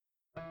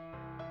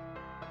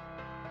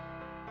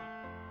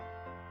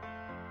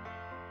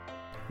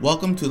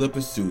Welcome to The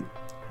Pursuit,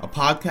 a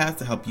podcast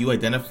to help you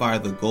identify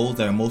the goals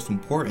that are most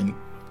important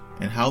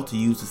and how to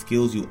use the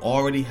skills you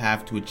already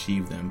have to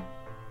achieve them.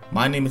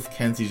 My name is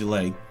Kenzie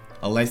Gillet,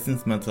 a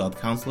licensed mental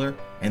health counselor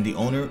and the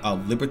owner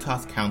of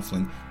Libertas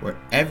Counseling, where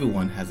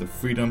everyone has the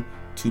freedom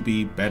to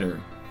be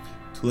better.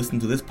 To listen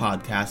to this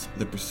podcast,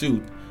 The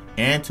Pursuit,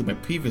 and to my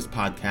previous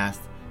podcast,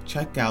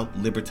 check out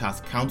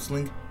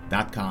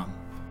libertascounseling.com.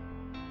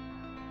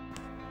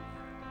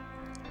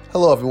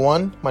 Hello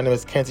everyone, my name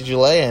is Kenzie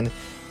Gillet and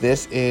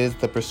this is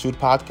the Pursuit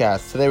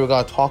Podcast. Today we're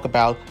going to talk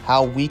about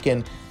how we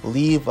can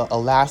leave a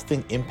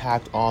lasting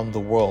impact on the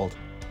world.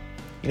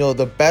 You know,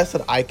 the best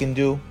that I can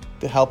do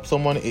to help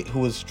someone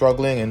who is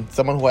struggling and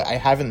someone who I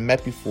haven't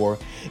met before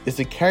is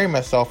to carry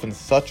myself in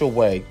such a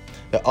way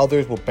that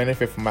others will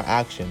benefit from my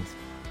actions.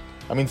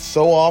 I mean,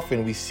 so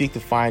often we seek to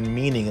find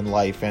meaning in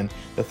life and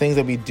the things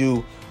that we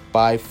do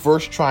by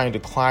first trying to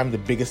climb the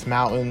biggest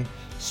mountain,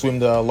 swim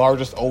the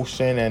largest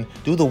ocean, and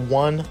do the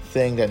one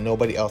thing that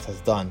nobody else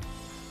has done.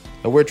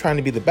 And we're trying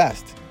to be the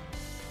best.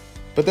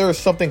 But there is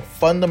something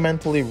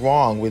fundamentally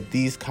wrong with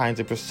these kinds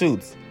of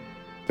pursuits.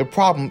 The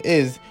problem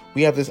is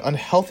we have this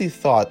unhealthy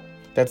thought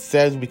that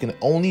says we can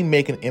only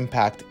make an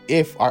impact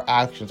if our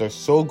actions are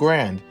so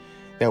grand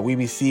that we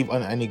receive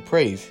unending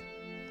praise.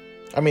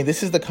 I mean,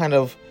 this is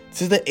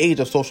the age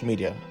of social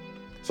media.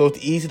 So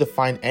it's easy to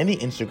find any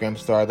Instagram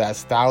star that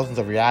has thousands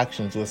of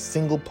reactions to a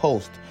single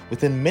post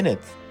within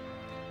minutes.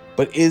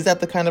 But is that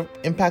the kind of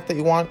impact that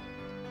you want?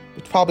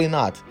 It's probably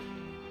not.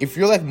 If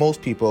you're like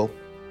most people,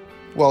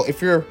 well,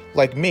 if you're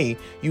like me,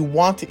 you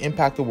want to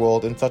impact the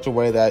world in such a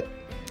way that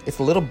it's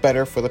a little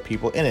better for the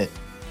people in it.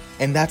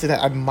 And that's an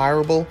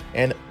admirable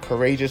and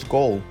courageous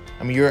goal.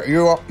 I mean,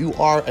 you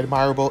are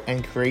admirable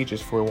and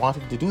courageous for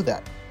wanting to do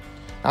that.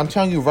 I'm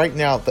telling you right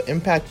now, the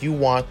impact you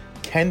want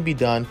can be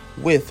done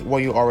with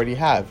what you already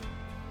have.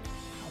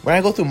 When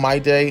I go through my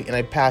day and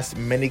I pass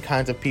many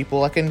kinds of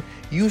people, I can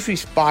usually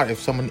spot if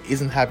someone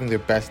isn't having their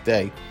best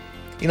day.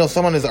 You know,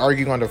 someone is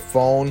arguing on their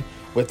phone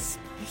with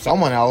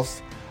someone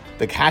else.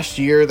 The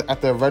cashier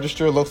at the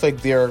register looks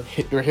like they're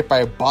hit by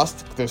a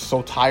bus. They're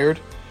so tired.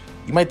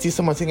 You might see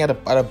someone sitting at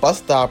a bus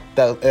stop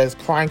that is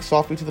crying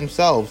softly to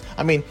themselves.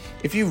 I mean,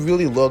 if you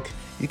really look,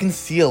 you can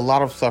see a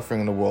lot of suffering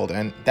in the world,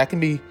 and that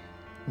can be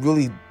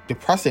really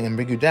depressing and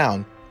bring you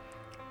down.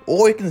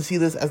 Or you can see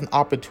this as an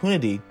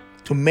opportunity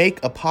to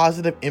make a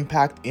positive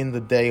impact in the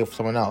day of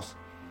someone else.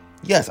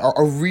 Yes,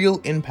 a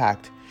real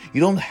impact. You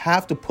don't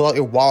have to pull out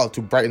your wallet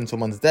to brighten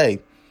someone's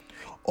day.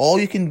 All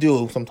you can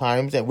do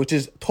sometimes, which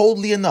is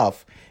totally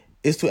enough,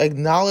 is to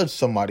acknowledge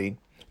somebody,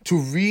 to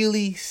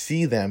really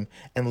see them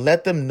and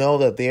let them know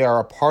that they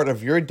are a part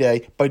of your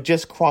day by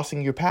just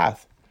crossing your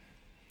path.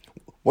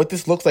 What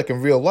this looks like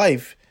in real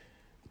life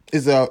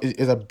is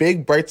a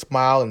big bright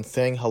smile and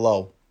saying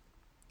hello.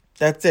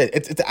 That's it.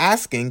 It's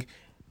asking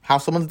how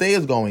someone's day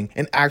is going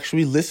and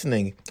actually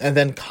listening and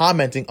then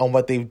commenting on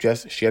what they've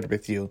just shared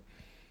with you.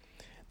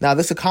 Now,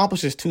 this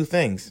accomplishes two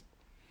things.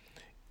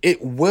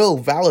 It will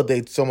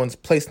validate someone's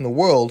place in the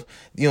world,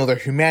 you know, their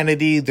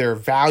humanity, their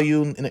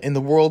value in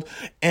the world,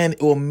 and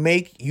it will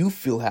make you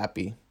feel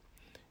happy.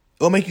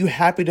 It will make you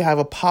happy to have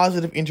a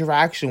positive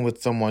interaction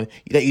with someone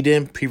that you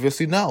didn't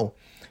previously know.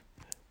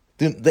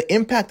 The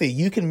impact that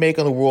you can make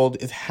on the world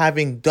is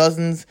having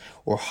dozens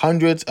or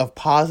hundreds of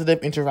positive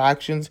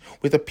interactions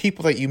with the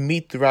people that you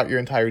meet throughout your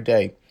entire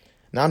day.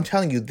 Now, I'm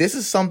telling you, this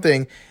is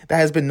something that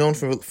has been known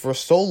for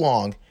so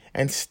long,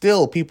 and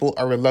still people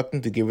are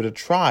reluctant to give it a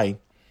try.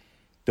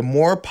 The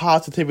more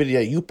positivity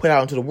that you put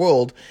out into the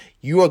world,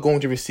 you are going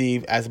to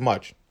receive as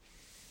much.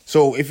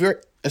 So if you're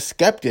a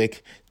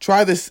skeptic,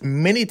 try this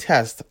mini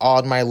test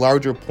on my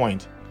larger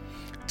point.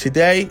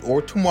 Today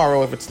or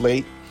tomorrow, if it's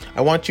late,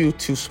 I want you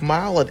to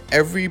smile at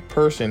every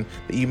person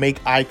that you make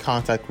eye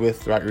contact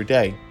with throughout your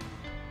day.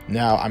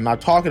 Now, I'm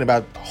not talking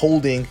about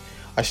holding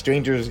a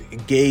stranger's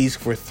gaze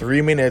for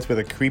 3 minutes with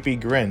a creepy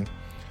grin.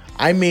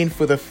 I mean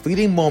for the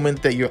fleeting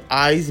moment that your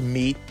eyes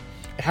meet.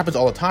 It happens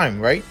all the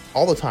time, right?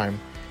 All the time.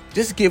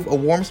 Just give a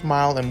warm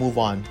smile and move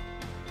on.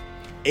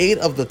 8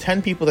 of the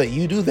 10 people that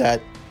you do that,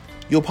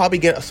 you'll probably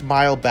get a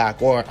smile back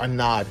or a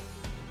nod.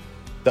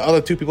 The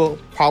other 2 people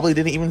probably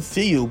didn't even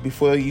see you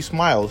before you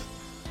smiled.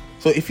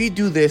 So if you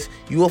do this,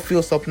 you will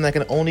feel something that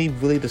can only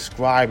really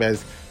describe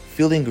as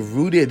feeling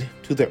rooted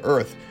to the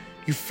earth.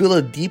 You feel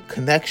a deep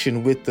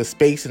connection with the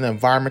space and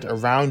environment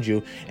around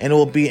you, and it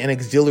will be an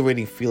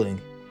exhilarating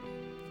feeling.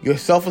 Your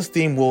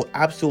self-esteem will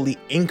absolutely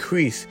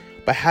increase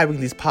by having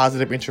these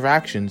positive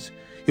interactions.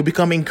 You'll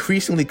become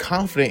increasingly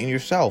confident in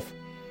yourself.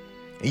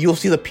 And you'll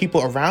see the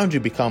people around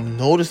you become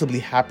noticeably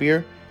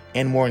happier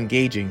and more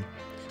engaging.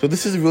 So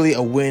this is really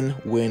a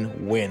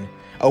win-win-win.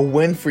 A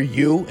win for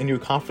you and your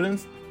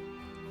confidence,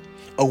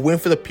 a win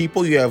for the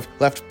people you have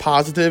left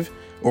positive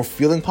or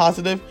feeling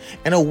positive,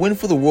 and a win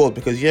for the world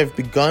because you have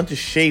begun to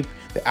shape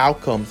the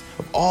outcomes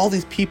of all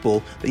these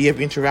people that you have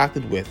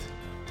interacted with.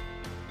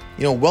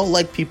 You know,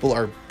 well-liked people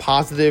are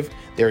positive,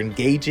 they're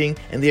engaging,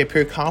 and they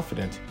appear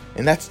confident.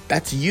 And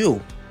that's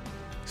you.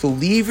 So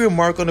leave your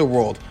mark on the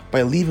world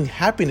by leaving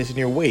happiness in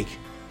your wake.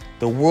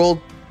 The world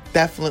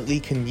definitely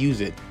can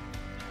use it.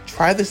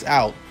 Try this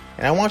out,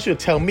 and I want you to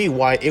tell me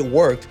why it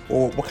worked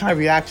or what kind of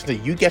reactions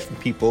that you get from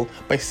people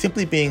by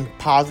simply being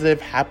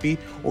positive, happy,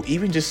 or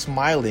even just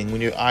smiling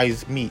when your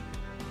eyes meet.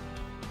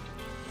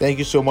 Thank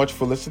you so much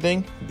for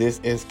listening. This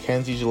is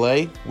Kenzie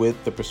Gillet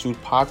with the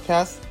Pursuit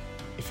Podcast.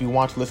 If you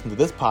want to listen to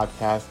this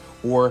podcast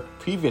or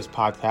previous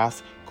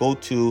podcasts, go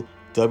to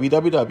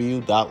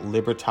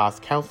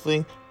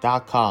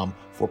www.libertascounseling.com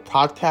for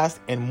podcasts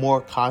and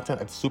more content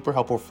that's super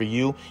helpful for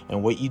you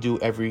and what you do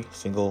every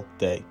single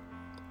day.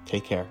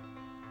 Take care.